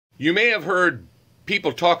You may have heard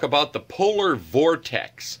people talk about the polar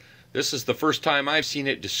vortex. This is the first time I've seen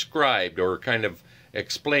it described or kind of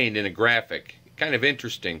explained in a graphic. Kind of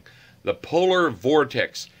interesting. The polar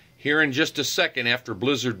vortex. Here in just a second, after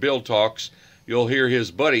Blizzard Bill talks, you'll hear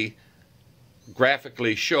his buddy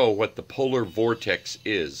graphically show what the polar vortex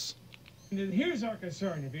is. Here's our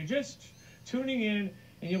concern. If you're just tuning in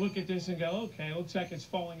and you look at this and go, okay, it looks like it's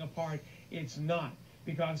falling apart, it's not.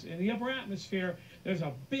 Because in the upper atmosphere, there's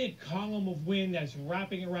a big column of wind that's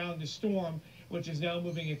wrapping around the storm, which is now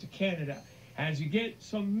moving into Canada. As you get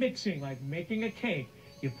some mixing, like making a cake,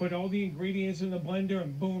 you put all the ingredients in the blender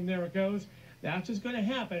and boom, there it goes. That's what's going to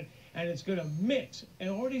happen, and it's going to mix. And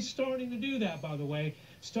already starting to do that, by the way,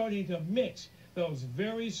 starting to mix those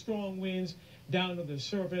very strong winds down to the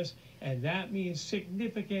surface, and that means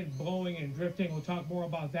significant blowing and drifting. We'll talk more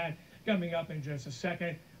about that coming up in just a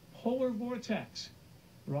second. Polar vortex.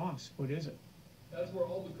 Ross, what is it? That's where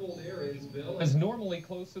all the cold air is, Bill. It's normally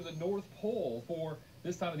close to the North Pole for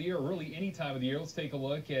this time of the year, or really any time of the year. Let's take a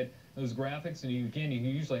look at those graphics, and you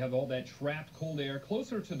usually have all that trapped cold air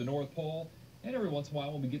closer to the North Pole. And every once in a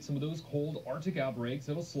while, when we get some of those cold Arctic outbreaks,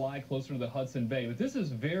 it'll slide closer to the Hudson Bay. But this is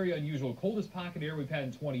very unusual. Coldest pocket of air we've had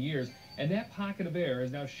in 20 years. And that pocket of air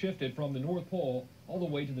has now shifted from the North Pole all the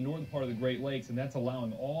way to the northern part of the Great Lakes. And that's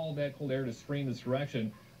allowing all that cold air to stream this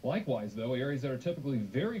direction. Likewise, though, areas that are typically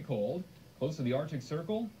very cold, close to the Arctic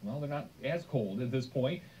Circle, well, they're not as cold at this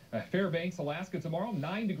point. Fairbanks, Alaska tomorrow,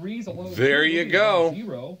 9 degrees. There you go.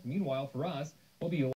 0. Meanwhile, for us, we'll be